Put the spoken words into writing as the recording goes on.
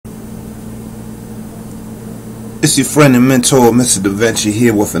It's your friend and mentor, Mr. Da Vinci,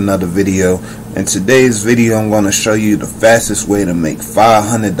 here with another video. In today's video, I'm going to show you the fastest way to make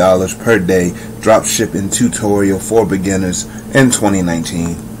 $500 per day drop shipping tutorial for beginners in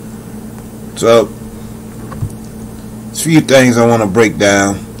 2019. So, a few things I want to break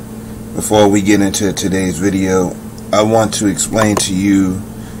down before we get into today's video. I want to explain to you,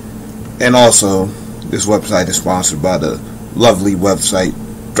 and also this website is sponsored by the lovely website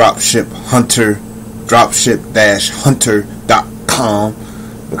dropship-hunter.com,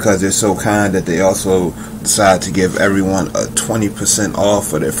 because they're so kind that they also decide to give everyone a 20% off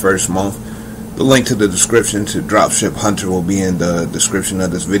for their first month. The link to the description to Dropship Hunter will be in the description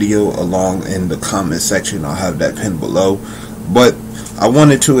of this video, along in the comment section. I'll have that pinned below. But I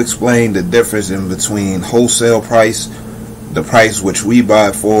wanted to explain the difference in between wholesale price, the price which we buy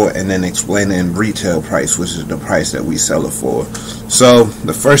it for, and then explaining retail price, which is the price that we sell it for. So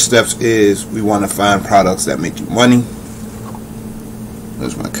the first steps is we want to find products that make you money.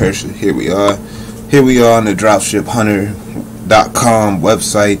 There's my cursor. Here we are. Here we are on the dropshiphunter.com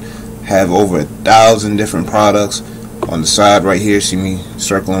website. Have over 1,000 different products. On the side right here, see me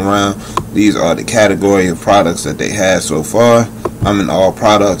circling around. These are the category of products that they have so far. I'm in all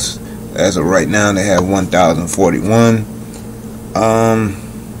products. As of right now, they have 1,041.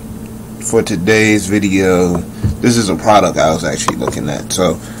 For today's video, this is a product I was actually looking at.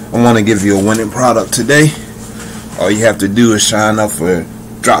 So I want to give you a winning product today. All you have to do is sign up for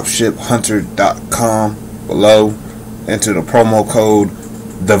dropshiphunter.com below. Enter the promo code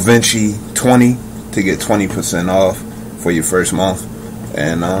DaVinci20 to get 20% off for your first month.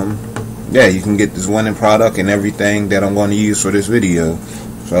 And yeah, you can get this winning product and everything that I'm going to use for this video.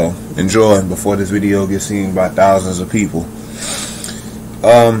 So enjoy before this video gets seen by thousands of people.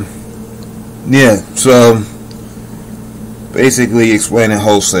 Yeah, so basically explaining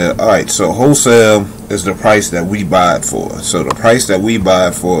wholesale. Alright, so wholesale is the price that we buy it for. So the price that we buy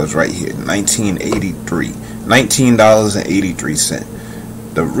it for is right here,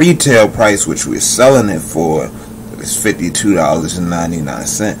 $19.83. The retail price which we're selling it for is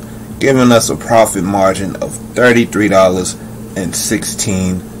 $52.99, giving us a profit margin of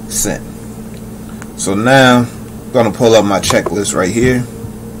 $33.16. So now I'm going to pull up my checklist right here.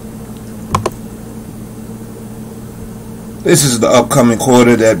 This is the upcoming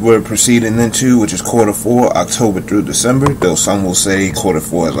quarter that we're proceeding into, which is quarter 4, October through December, though some will say quarter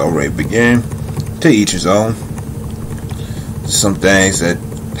 4 has already begun. To each his own. Some things that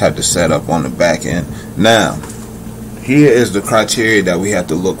have to set up on the back end. Now, here is the criteria that we have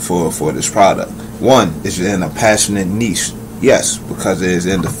to look for this product. One, is in a passionate niche. Yes, because it is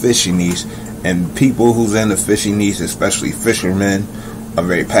in the fishing niche, and people who's in the fishing niche, especially fishermen, are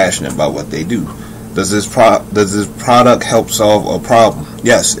very passionate about what they do. Does this product help solve a problem?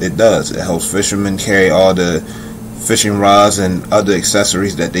 Yes, it does. It helps fishermen carry all the fishing rods and other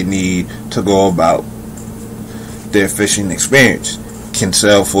accessories that they need to go about their fishing experience. Can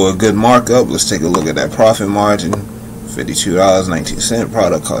sell for a good markup. Let's take a look at that profit margin. $52.19.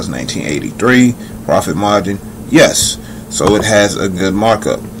 Product costs $19.83. Profit margin, yes. So it has a good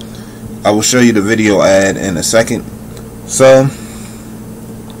markup. I will show you the video ad in a second. So,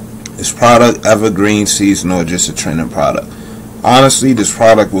 is product evergreen, seasonal, or just a trending product? Honestly, this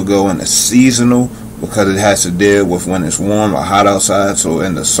product will go in a seasonal because it has to deal with when it's warm or hot outside. So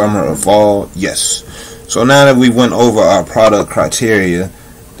in the summer or fall, yes. So now that we went over our product criteria,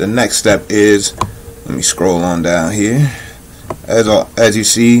 the next step is, let me scroll on down here. As you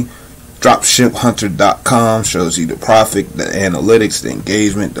see, dropshiphunter.com shows you the profit, the analytics, the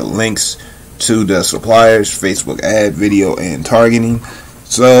engagement, the links to the suppliers, Facebook ad, video, and targeting.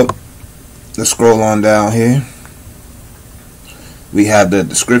 So let's scroll on down here. We have the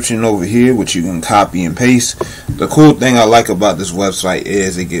description over here, which you can copy and paste. The cool thing I like about this website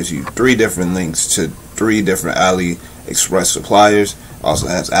is it gives you 3 different links to 3 different AliExpress suppliers. Also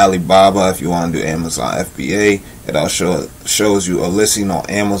has Alibaba if you want to do Amazon FBA. It also shows you a listing on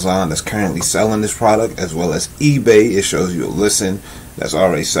Amazon that's currently selling this product, as well as eBay. It shows you a listing that's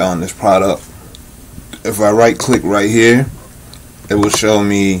already selling this product. If I right click right here, it will show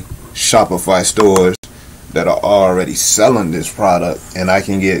me Shopify stores that are already selling this product, and I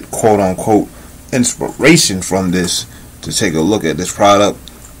can get quote unquote inspiration from this to take a look at this product.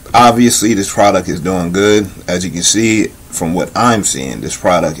 Obviously this product is doing good. As you can see from what I'm seeing, this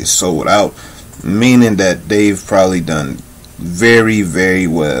product is sold out, meaning that they've probably done very, very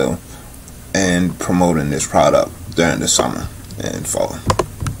well in promoting this product during the summer and fall.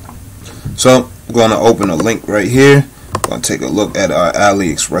 So I'm going to open a link right here. I'm going to take a look at our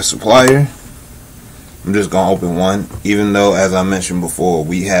AliExpress supplier. I'm just going to open one, even though, as I mentioned before,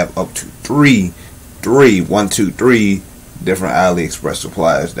 we have up to 3 three different AliExpress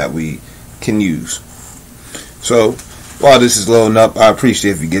suppliers that we can use. So while this is loading up, I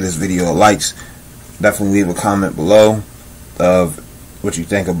appreciate if you give this video a likes. Definitely leave a comment below of what you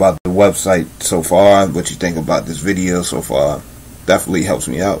think about the website so far, what you think about this video so far. Definitely helps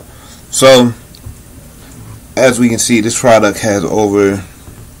me out. So as we can see, this product has over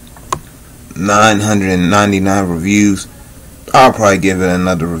 999 reviews. I'll probably give it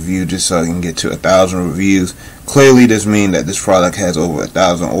another review just so I can get to 1,000 reviews. Clearly this means that this product has over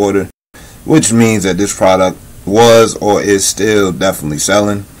 1,000 orders, which means that this product was or is still definitely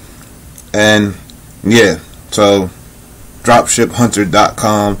selling. And yeah, so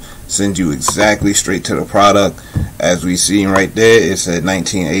dropshiphunter.com sends you exactly straight to the product. As we see right there, it said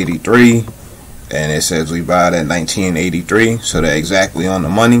 1983, and it says we buy it at 1983, so they're exactly on the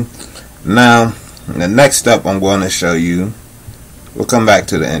money. Now the next step I'm going to show you, we'll come back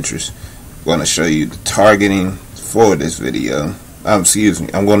to the interest. I'm going to show you the targeting for this video. I'm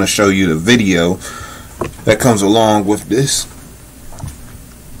going to show you the video that comes along with this.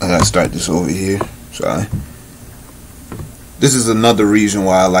 I gotta start this over here. Sorry. This is another reason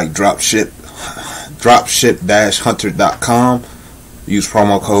why I like dropship-hunter.com. Use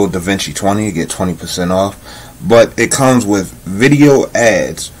promo code DaVinci20 to get 20% off. But it comes with video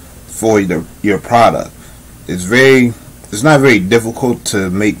ads for your product. It's not very difficult to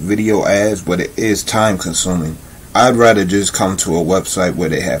make video ads, but it is time consuming. I'd rather just come to a website where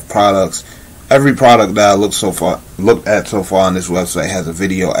they have products. Every product that I looked at so far on this website has a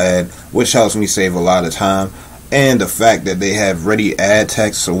video ad, which helps me save a lot of time. And the fact that they have ready ad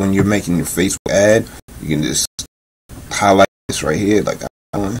text, so when you're making your Facebook ad, you can just highlight this right here, like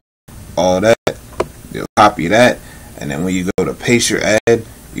all that. You'll copy that, and then when you go to paste your ad,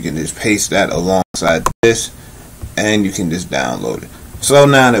 you can just paste that alongside this, and you can just download it. So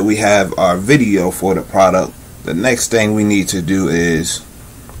now that we have our video for the product, the next thing we need to do is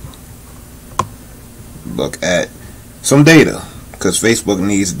look at some data, because Facebook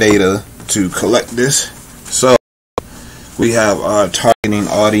needs data to collect this. So we have our targeting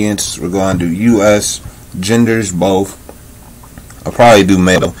audience. We're going to do US, genders both. I'll probably do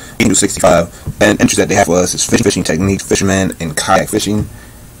male, 18 to 65. And interest that they have for us is fishing techniques, fishermen, and kayak fishing.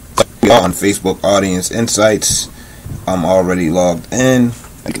 So we are on Facebook Audience Insights. I'm already logged in,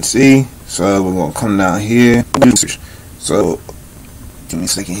 you can see. So we're going to come down here. So give me a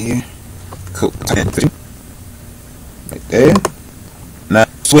second here. Cool. Right there. Now,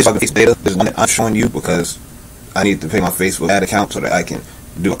 switch on the Facebook data. This is one that I'm showing you because I need to pick my Facebook ad account so that I can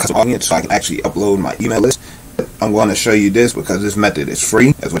do a custom audience, so I can actually upload my email list. I'm going to show you this because this method is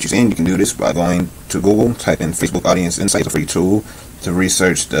free. As what you're seeing, you can do this by going to Google, type in Facebook Audience Insights, a free tool to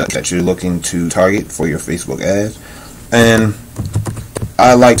research that you're looking to target for your Facebook ads. And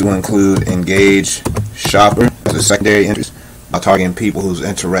I like to include engage shopper as a secondary interest. I'm targeting people who's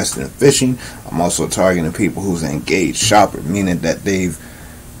interested in fishing. I'm also targeting people who's an engaged shopper, meaning that they've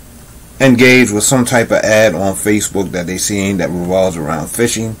engaged with some type of ad on Facebook that they've seen that revolves around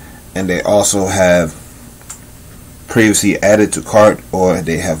fishing, and they also have previously added to cart, or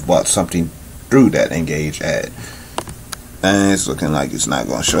they have bought something through that engaged ad. And it's looking like it's not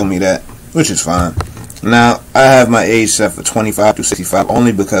going to show me that, which is fine. Now I have my age set for 25 to 65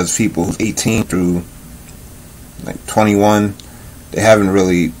 only because people who's 18 through like 21, they haven't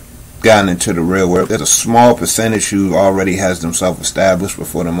really gotten into the real world. There's a small percentage who already has themselves established, but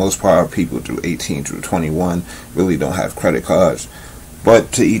for the most part, people through 18 through 21 really don't have credit cards.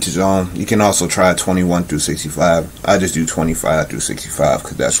 But to each his own. You can also try 21 through 65. I just do 25 through 65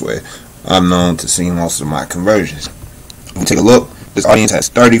 because that's where I'm known to see most of my conversions. If we take a look, this audience has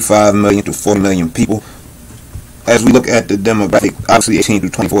 35 million to 40 million people. As we look at the demographic, obviously 18 through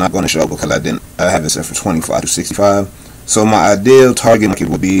 24 I'm not going to show because I have it set for 25 to 65. So my ideal target market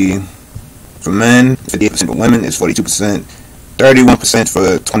would be for men, 58% for women is 42%, 31%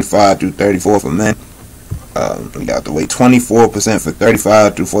 for 25 through 34 for men. We got the way 24% for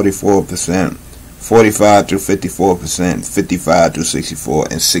 35 through 44%, 45 through 54%, 55 through 64,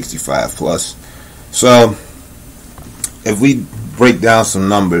 and 65 plus. So if we break down some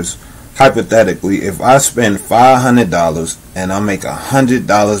numbers, hypothetically, if I spend $500 and I make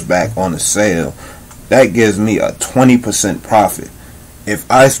 $100 back on the sale, that gives me a 20% profit. If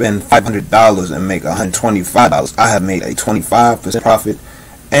I spend $500 and make $125, I have made a 25% profit.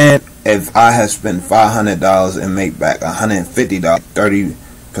 And if I have spent $500 and make back $150,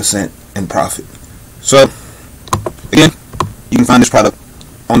 30% in profit. So again, you can find this product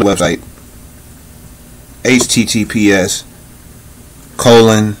on the website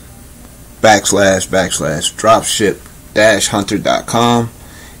https://dropship-hunter.com.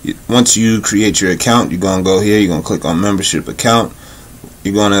 Once you create your account, you're going to go here, you're going to click on membership account.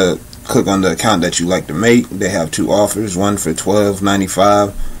 You're going to click on the account that you like to make. They have two offers, one for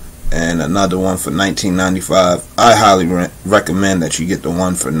 $12.95 and another one for $19.95. I highly recommend that you get the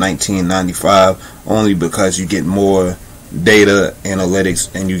one for $19.95 only because you get more data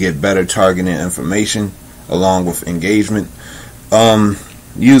analytics and you get better targeting information along with engagement.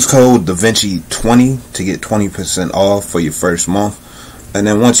 Use code DaVinci20 to get 20% off for your first month. And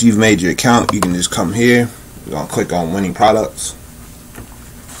then once you've made your account, you can just come here. You're going to click on winning products.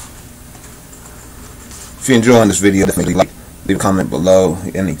 If you're enjoying this video, definitely leave a comment below.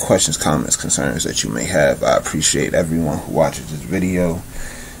 Any questions, comments, concerns that you may have. I appreciate everyone who watches this video.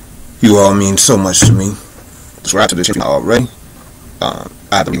 You all mean so much to me. Subscribe to the channel already. I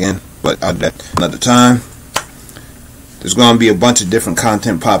have to begin, but I'll do that another time. There's going to be a bunch of different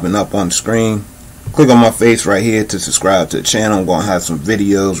content popping up on the screen. Click on my face right here to subscribe to the channel. I'm going to have some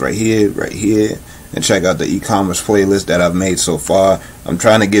videos right here, and check out the e-commerce playlist that I've made so far. I'm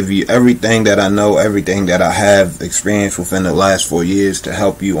trying to give you everything that I know, everything that I have experienced within the last 4 years to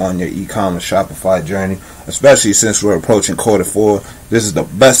help you on your e-commerce Shopify journey, especially since we're approaching Q4. This is the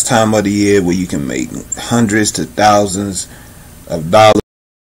best time of the year where you can make hundreds to thousands of dollars.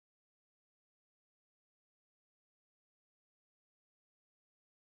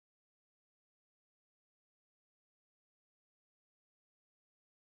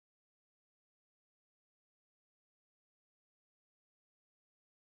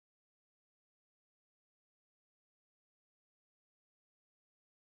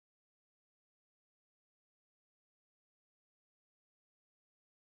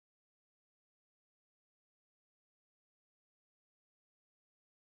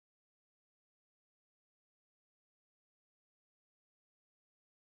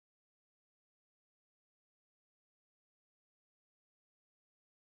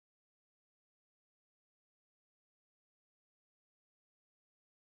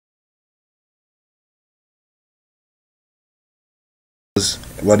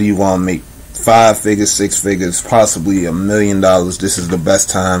 Whether you want to make 5 figures, 6 figures, possibly $1 million, this is the best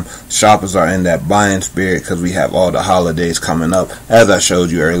time. Shoppers are in that buying spirit because we have all the holidays coming up, as I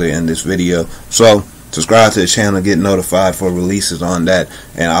showed you earlier in this video. So subscribe to the channel, get notified for releases on that,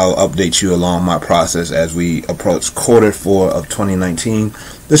 and I'll update you along my process as we approach Q4 of 2019.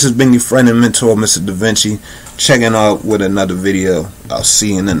 This has been your friend and mentor, Mr. Da Vinci, checking out with another video. I'll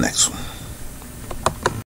see you in the next one.